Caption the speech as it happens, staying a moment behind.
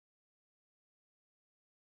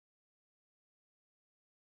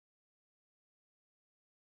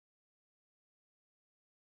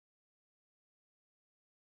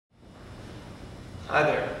Hi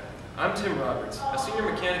there, I'm Tim Roberts, a senior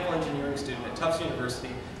mechanical engineering student at Tufts University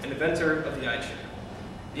and inventor of the EyeChair.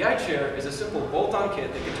 The EyeChair is a simple bolt-on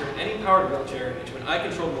kit that can turn any powered wheelchair into an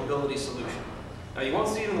eye-controlled mobility solution. Now you won't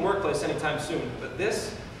see it in the workplace anytime soon, but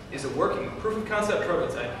this is a working proof-of-concept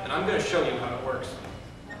prototype, and I'm going to show you how it works.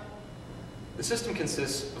 The system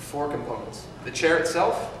consists of 4 components: the chair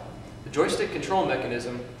itself, the joystick control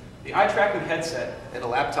mechanism, the eye-tracking headset, and a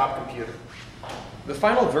laptop computer. The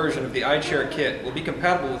final version of the EyeChair kit will be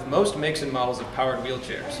compatible with most makes and models of powered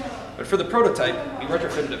wheelchairs, but for the prototype, we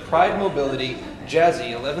retrofitted a Pride Mobility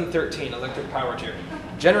Jazzy 1113 electric power chair,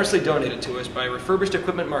 generously donated to us by a refurbished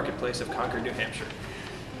equipment marketplace of Concord, New Hampshire.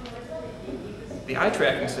 The eye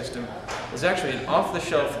tracking system is actually an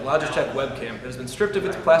off-the-shelf Logitech webcam that has been stripped of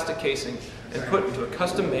its plastic casing and put into a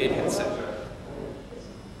custom-made headset.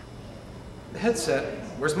 The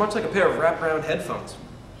headset wears much like a pair of wraparound headphones.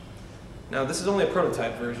 Now, this is only a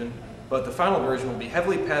prototype version, but the final version will be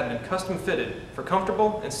heavily padded and custom fitted for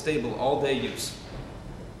comfortable and stable all-day use.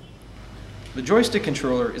 The joystick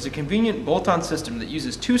controller is a convenient bolt-on system that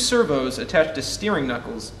uses 2 servos attached to steering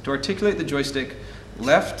knuckles to articulate the joystick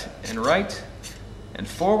left and right, and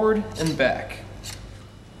forward and back.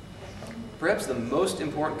 Perhaps the most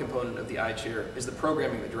important component of the EyeChair is the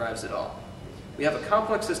programming that drives it all. We have a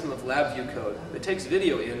complex system of LabVIEW code that takes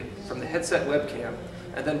video in from the headset webcam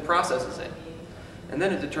and then processes it. And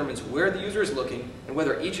then it determines where the user is looking and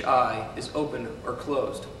whether each eye is open or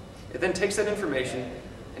closed. It then takes that information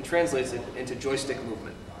and translates it into joystick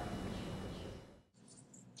movement.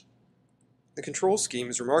 The control scheme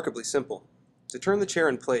is remarkably simple. To turn the chair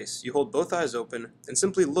in place, you hold both eyes open and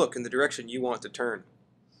simply look in the direction you want to turn.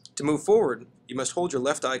 To move forward, you must hold your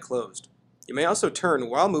left eye closed. You may also turn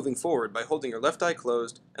while moving forward by holding your left eye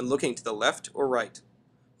closed and looking to the left or right.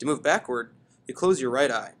 To move backward, you close your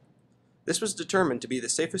right eye. This was determined to be the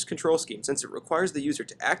safest control scheme since it requires the user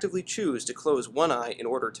to actively choose to close one eye in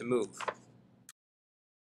order to move.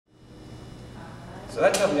 So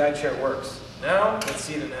that's how the EyeChair works. Now, let's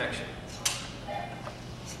see it in action.